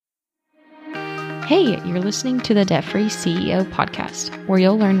Hey, you're listening to the Debt Free CEO podcast, where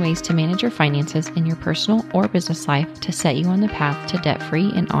you'll learn ways to manage your finances in your personal or business life to set you on the path to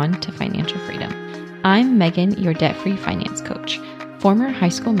debt-free and on to financial freedom. I'm Megan, your debt-free finance coach, former high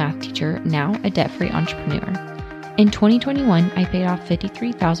school math teacher, now a debt-free entrepreneur. In 2021, I paid off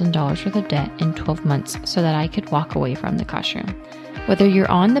 $53,000 worth of debt in 12 months so that I could walk away from the classroom. Whether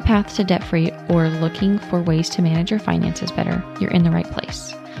you're on the path to debt-free or looking for ways to manage your finances better, you're in the right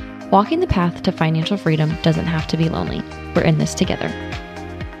place. Walking the path to financial freedom doesn't have to be lonely. We're in this together.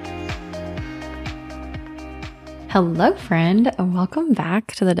 Hello, friend. Welcome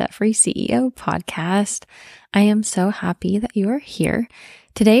back to the Debt Free CEO podcast. I am so happy that you are here.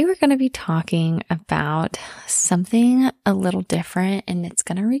 Today, we're going to be talking about something a little different, and it's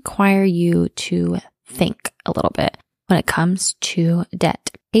going to require you to think a little bit when it comes to debt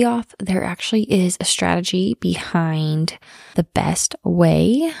payoff. There actually is a strategy behind the best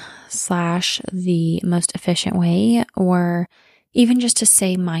way / the most efficient way, or even just to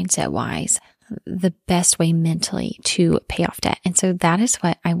say mindset wise, the best way mentally to pay off debt. And so that is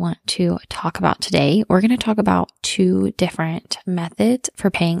what I want to talk about today. We're going to talk about two different methods for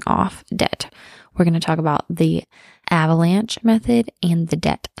paying off debt. We're going to talk about the Avalanche method and the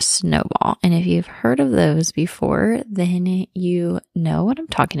debt Snowball. And if you've heard of those before, then you know what I'm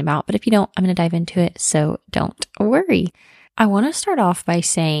talking about. But if you don't, I'm going to dive into it, so don't worry. I want to start off by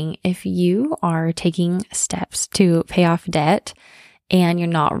saying if you are taking steps to pay off debt and you're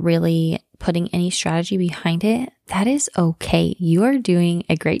not really putting any strategy behind it, that is okay. You are doing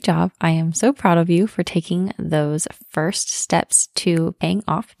a great job. I am so proud of you for taking those first steps to paying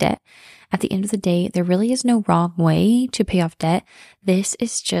off debt. At the end of the day, there really is no wrong way to pay off debt. This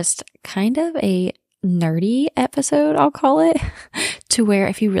is just kind of a nerdy episode, I'll call it, to where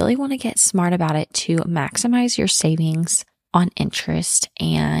if you really want to get smart about it to maximize your savings on interest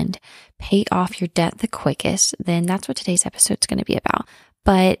and pay off your debt the quickest, then that's what today's episode is going to be about.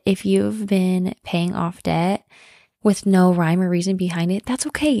 But if you've been paying off debt with no rhyme or reason behind it, that's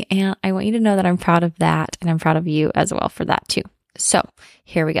okay. And I want you to know that I'm proud of that, and I'm proud of you as well for that too. So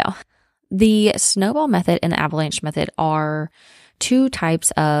here we go. The Snowball method and the Avalanche method are two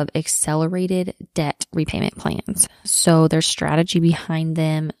types of accelerated debt repayment plans. So there's strategy behind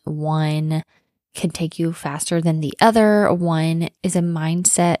them. One can take you faster than the other. One is a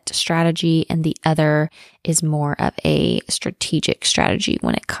mindset strategy, and the other is more of a strategic strategy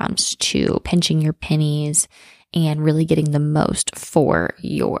when it comes to pinching your pennies and really getting the most for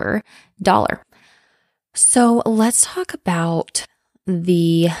your dollar. So let's talk about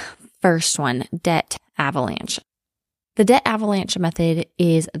the first one, debt avalanche. The debt avalanche method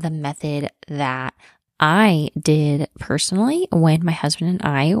is the method that I did personally when my husband and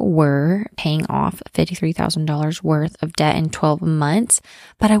I were paying off $53,000 worth of debt in 12 months.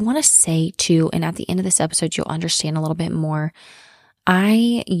 But I want to say too, and at the end of this episode, you'll understand a little bit more.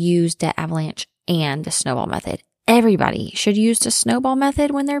 I use debt avalanche and the Snowball method. Everybody should use the Snowball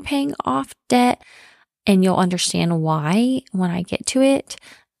method when they're paying off debt, and you'll understand why when I get to it.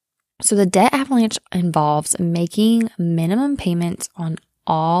 So the debt avalanche involves making minimum payments on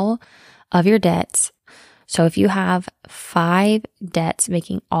all of your debts. So if you have 5 debts,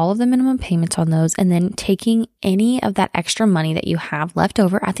 making all of the minimum payments on those, and then taking any of that extra money that you have left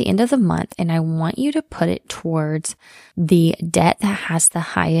over at the end of the month, and I want you to put it towards the debt that has the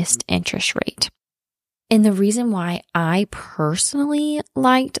highest interest rate. And the reason why I personally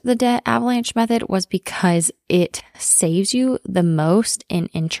liked the debt avalanche method was because it saves you the most in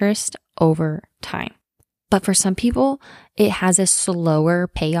interest over time. But for some people, it has a slower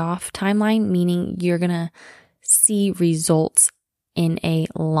payoff timeline, meaning you're going to see results in a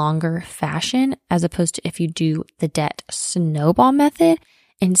longer fashion as opposed to if you do the debt Snowball method.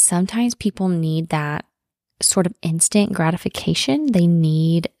 And sometimes people need that sort of instant gratification. They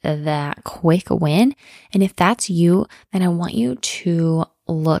need that quick win. And if that's you, then I want you to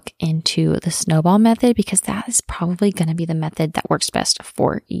look into the Snowball method, because that is probably going to be the method that works best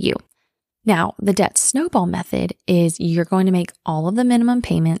for you. Now, the debt Snowball method is you're going to make all of the minimum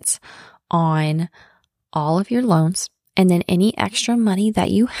payments on all of your loans, and then any extra money that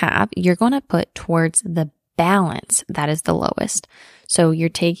you have, you're going to put towards the balance that is the lowest. So you're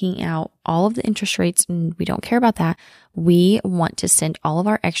taking out all of the interest rates, and we don't care about that. We want to send all of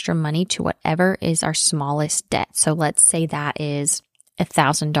our extra money to whatever is our smallest debt. So let's say that is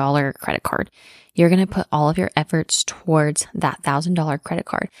 $1,000 credit card. You're going to put all of your efforts towards that $1,000 credit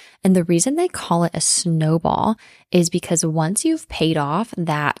card. And the reason they call it a snowball is because once you've paid off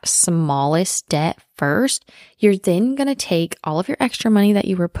that smallest debt first, you're then going to take all of your extra money that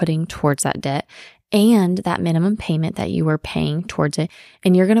you were putting towards that debt, and that minimum payment that you were paying towards it.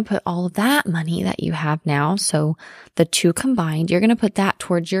 And you're going to put all of that money that you have now, so the two combined, you're going to put that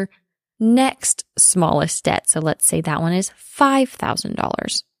towards your next smallest debt. So let's say that one is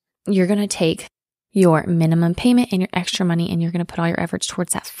 $5,000. You're going to take your minimum payment and your extra money, and you're going to put all your efforts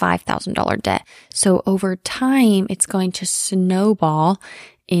towards that $5,000 debt. So over time, it's going to snowball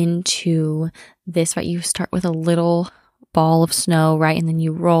into this, right? You start with a little ball of snow, right? And then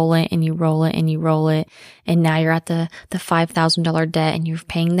you roll it and you roll it and you roll it. And now you're at the $5,000 debt, and you're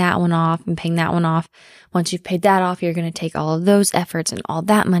paying that one off and paying that one off. Once you've paid that off, you're going to take all of those efforts and all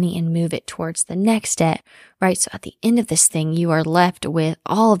that money and move it towards the next debt, right? So at the end of this thing, you are left with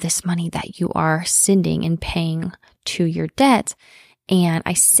all of this money that you are sending and paying to your debt. And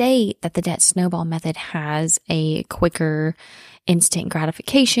I say that the debt snowball method has a quicker instant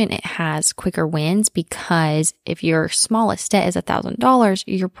gratification. It has quicker wins, because if your smallest debt is $1,000,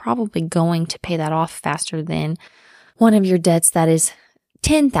 you're probably going to pay that off faster than one of your debts that is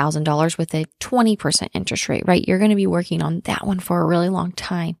 $10,000 with a 20% interest rate, right? You're going to be working on that one for a really long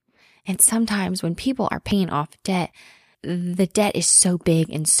time. And sometimes when people are paying off debt, the debt is so big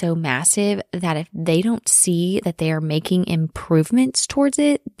and so massive that if they don't see that they are making improvements towards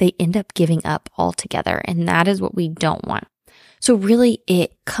it, they end up giving up altogether. And that is what we don't want. So really,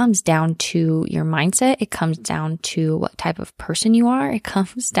 it comes down to your mindset. It comes down to what type of person you are. It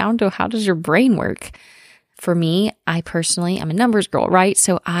comes down to how does your brain work. For me, I personally, I'm a numbers girl, right?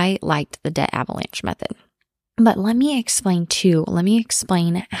 So I liked the debt avalanche method. But let me explain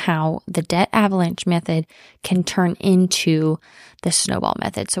how the debt avalanche method can turn into the snowball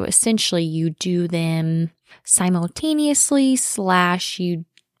method. So essentially, you do them simultaneously / you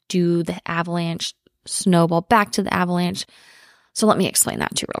do the avalanche, snowball back to the avalanche. So let me explain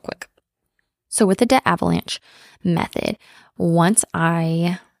that too real quick. So with the debt avalanche method, once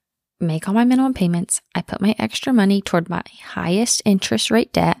I make all my minimum payments, I put my extra money toward my highest interest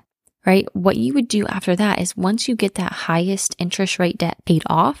rate debt, right? What you would do after that is once you get that highest interest rate debt paid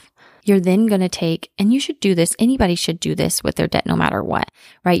off, you're then going to take, and you should do this, anybody should do this with their debt no matter what,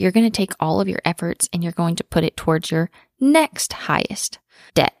 right? You're going to take all of your efforts and you're going to put it towards your next highest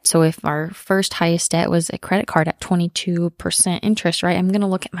debt. So if our first highest debt was a credit card at 22% interest, right? I'm going to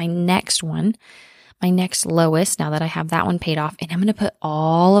look at my next one, my next lowest, now that I have that one paid off, and I'm going to put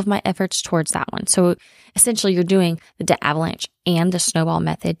all of my efforts towards that one. So essentially, you're doing the debt avalanche and the snowball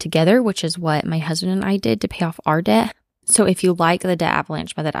method together, which is what my husband and I did to pay off our debt. So if you like the debt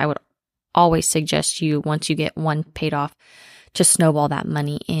avalanche method, I would always suggest you, once you get one paid off, to snowball that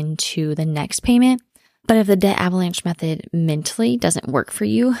money into the next payment. But if the debt avalanche method mentally doesn't work for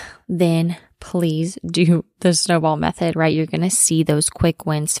you, then please do the snowball method, right? You're going to see those quick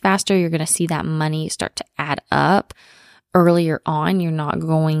wins faster. You're going to see that money start to add up earlier on. You're not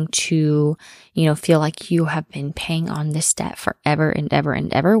going to, feel like you have been paying on this debt forever and ever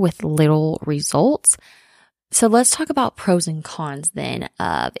and ever with little results. So let's talk about pros and cons then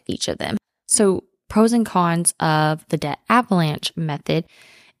of each of them. So pros and cons of the debt avalanche method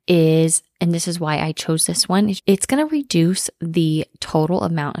is, and this is why I chose this one, it's going to reduce the total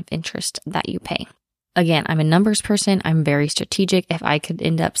amount of interest that you pay. Again, I'm a numbers person. I'm very strategic. If I could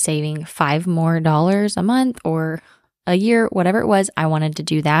end up saving $5 more a month or a year, whatever it was, I wanted to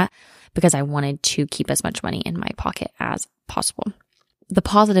do that because I wanted to keep as much money in my pocket as possible. The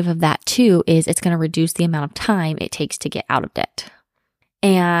positive of that too is it's going to reduce the amount of time it takes to get out of debt.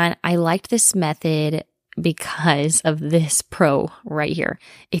 And I liked this method because of this pro right here.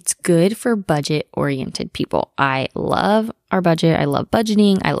 It's good for budget-oriented people. I love our budget. I love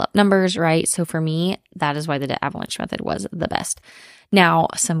budgeting. I love numbers, right? So for me, that is why the debt avalanche method was the best. Now,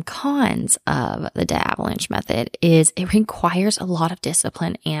 some cons of the debt avalanche method is it requires a lot of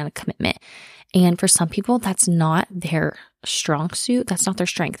discipline and commitment. And for some people, that's not their strong suit. That's not their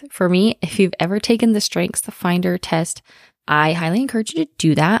strength. For me, if you've ever taken the Strengths Finder test, I highly encourage you to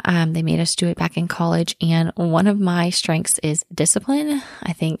do that. They made us do it back in college. And one of my strengths is discipline.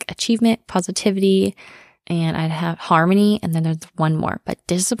 I think achievement, positivity, and I'd have harmony. And then there's one more, but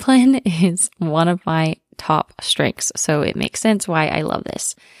discipline is one of my top strengths. So it makes sense why I love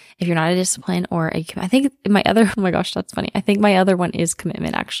this. If you're not a discipline I think my other, oh my gosh, that's funny. I think my other one is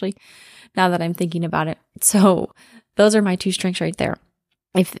commitment, actually, now that I'm thinking about it. So those are my two strengths right there.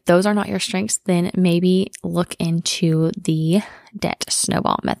 If those are not your strengths, then maybe look into the debt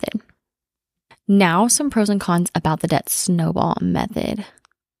snowball method. Now, some pros and cons about the debt snowball method.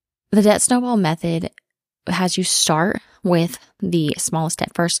 The debt snowball method has you start with the smallest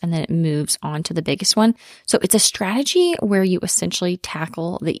debt first, and then it moves on to the biggest one. So it's a strategy where you essentially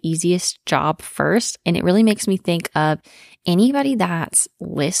tackle the easiest job first. And it really makes me think of anybody that's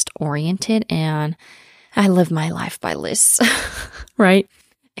list oriented, and I live my life by lists, right?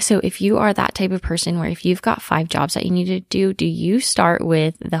 So if you are that type of person where if you've got 5 jobs that you need to do you start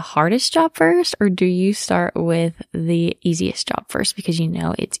with the hardest job first, or do you start with the easiest job first? Because you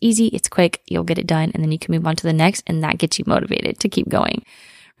know it's easy, it's quick, you'll get it done, and then you can move on to the next, and that gets you motivated to keep going,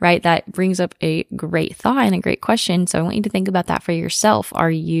 right? That brings up a great thought and a great question. So I want you to think about that for yourself. Are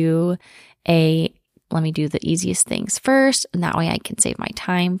you let me do the easiest things first, and that way I can save my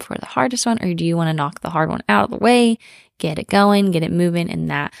time for the hardest one? Or do you want to knock the hard one out of the way, get it going, get it moving, and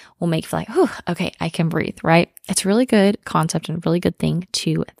that will make you feel like, oh, okay, I can breathe, right? It's a really good concept and a really good thing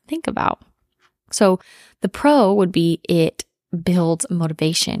to think about. So the pro would be it builds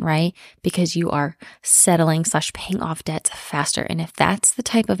motivation, right? Because you are settling / paying off debts faster. And if that's the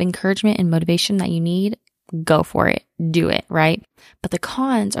type of encouragement and motivation that you need, go for it, do it, right? But the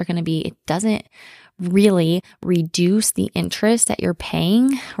cons are going to be, it doesn't really reduce the interest that you're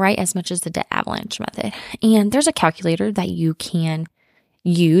paying, right, as much as the debt avalanche method. And there's a calculator that you can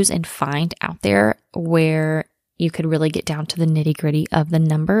use and find out there where you could really get down to the nitty gritty of the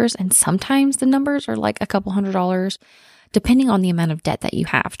numbers. And sometimes the numbers are like a couple $100s, depending on the amount of debt that you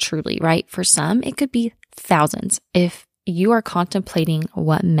have, truly, right? For some, it could be thousands. If you are contemplating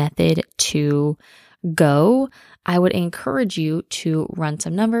what method to go, I would encourage you to run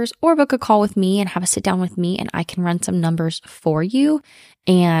some numbers or book a call with me and have a sit down with me, and I can run some numbers for you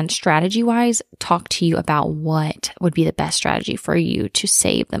and strategy wise talk to you about what would be the best strategy for you to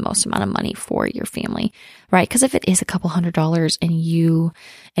save the most amount of money for your family, right? Because if it is a couple $100s and you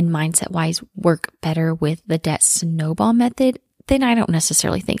and mindset wise work better with the debt snowball method, then I don't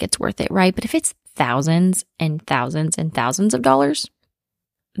necessarily think it's worth it, right? But if it's thousands and thousands and thousands of dollars,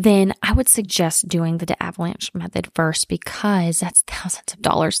 then I would suggest doing the avalanche method first, because that's thousands of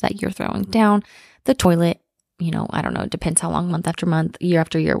dollars that you're throwing down the toilet. I don't know, it depends how long, month after month, year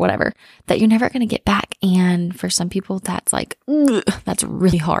after year, whatever, that you're never going to get back. And for some people, that's like, that's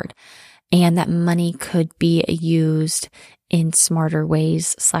really hard. And that money could be used in smarter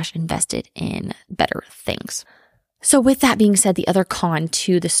ways / invested in better things. So with that being said, the other con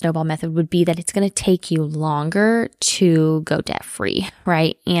to the snowball method would be that it's going to take you longer to go debt free,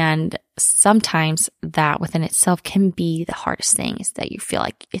 right? And sometimes that within itself can be the hardest thing, is that you feel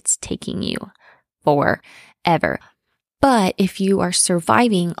like it's taking you forever. But if you are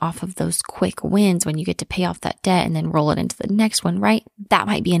surviving off of those quick wins when you get to pay off that debt and then roll it into the next one, right? That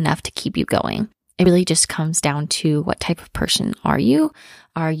might be enough to keep you going. It really just comes down to what type of person are you?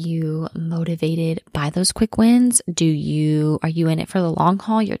 Are you motivated by those quick wins? Are you in it for the long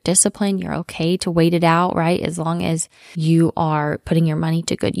haul? You're disciplined. You're okay to wait it out, right? As long as you are putting your money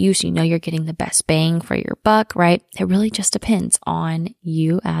to good use, you know you're getting the best bang for your buck, right? It really just depends on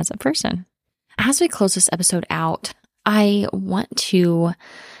you as a person. As we close this episode out, I want to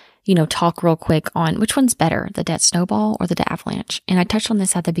talk real quick on which one's better, the debt snowball or the debt avalanche. And I touched on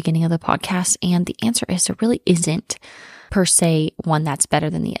this at the beginning of the podcast, and the answer is there really isn't per se one that's better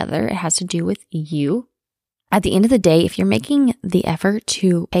than the other. It has to do with you. At the end of the day, if you're making the effort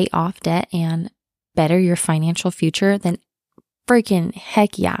to pay off debt and better your financial future, then freaking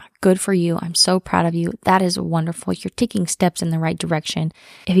heck yeah, good for you. I'm so proud of you. That is wonderful. You're taking steps in the right direction.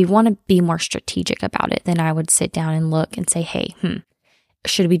 If you want to be more strategic about it, then I would sit down and look and say, hey,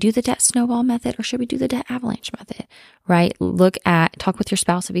 should we do the debt snowball method or should we do the debt avalanche method, right? Talk with your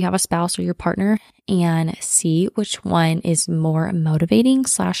spouse if you have a spouse or your partner, and see which one is more motivating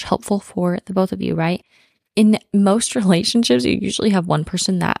 / helpful for the both of you, right? In most relationships, you usually have one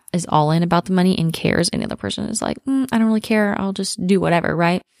person that is all in about the money and cares, and the other person is like, I don't really care. I'll just do whatever,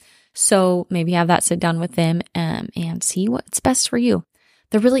 right? So maybe have that sit down with them and see what's best for you.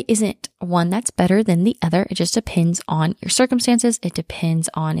 There really isn't one that's better than the other. It just depends on your circumstances. It depends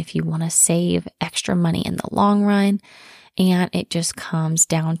on if you want to save extra money in the long run. And it just comes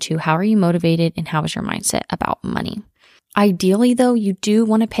down to how are you motivated and how is your mindset about money. Ideally, though, you do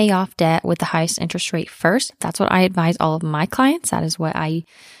want to pay off debt with the highest interest rate first. That's what I advise all of my clients. That is what I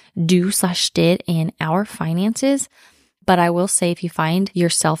do / did in our finances. But I will say, if you find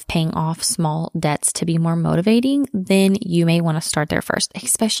yourself paying off small debts to be more motivating, then you may want to start there first,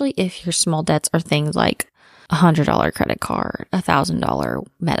 especially if your small debts are things like $100 credit card, $1,000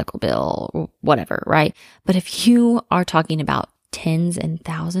 medical bill, whatever, right? But if you are talking about tens and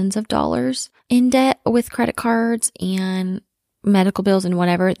thousands of dollars in debt with credit cards and medical bills and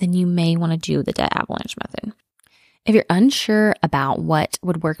whatever, then you may want to do the debt avalanche method. If you're unsure about what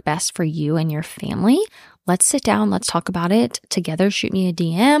would work best for you and your family, let's sit down. Let's talk about it together. Shoot me a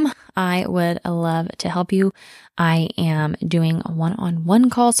DM. I would love to help you. I am doing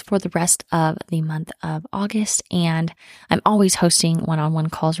one-on-one calls for the rest of the month of August, and I'm always hosting one-on-one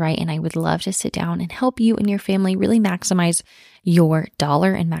calls, right? And I would love to sit down and help you and your family really maximize your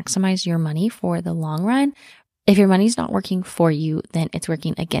dollar and maximize your money for the long run. If your money's not working for you, then it's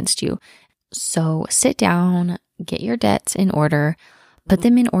working against you. So sit down, get your debts in order, put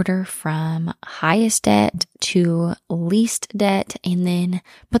them in order from highest debt to least debt, and then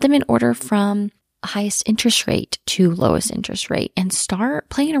put them in order from highest interest rate to lowest interest rate, and start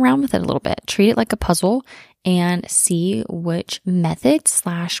playing around with it a little bit. Treat it like a puzzle and see which method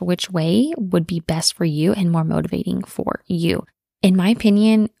 / which way would be best for you and more motivating for you. In my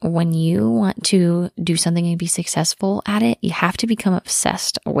opinion, when you want to do something and be successful at it, you have to become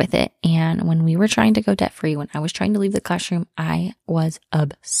obsessed with it. And when we were trying to go debt free, when I was trying to leave the classroom, I was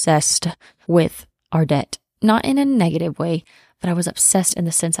obsessed with our debt. Not in a negative way, but I was obsessed in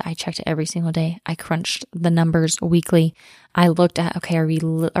the sense that I checked it every single day. I crunched the numbers weekly. I looked at, okay, are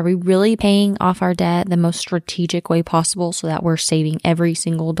we really paying off our debt the most strategic way possible so that we're saving every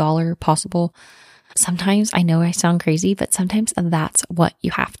single dollar possible? Sometimes, I know I sound crazy, but sometimes that's what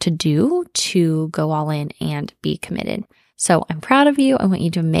you have to do to go all in and be committed. So I'm proud of you. I want you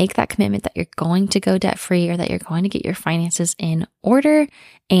to make that commitment that you're going to go debt free, or that you're going to get your finances in order,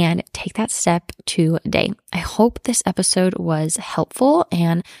 and take that step today. I hope this episode was helpful,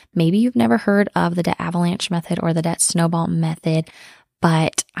 and maybe you've never heard of the debt avalanche method or the debt snowball method,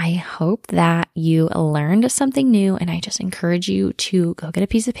 but I hope that you learned something new, and I just encourage you to go get a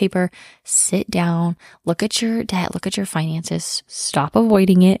piece of paper, sit down, look at your debt, look at your finances, stop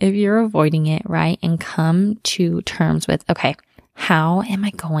avoiding it if you're avoiding it, right? And come to terms with, okay, how am I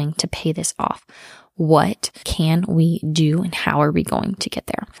going to pay this off? What can we do, and how are we going to get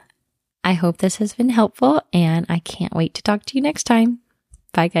there? I hope this has been helpful, and I can't wait to talk to you next time.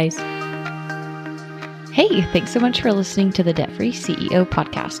 Bye, guys. Hey, thanks so much for listening to the Debt Free CEO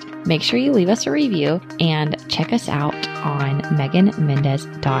podcast. Make sure you leave us a review and check us out on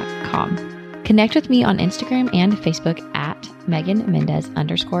meganmendez.com. Connect with me on Instagram and Facebook at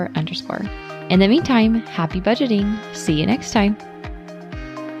meganmendez__. In the meantime, happy budgeting. See you next time.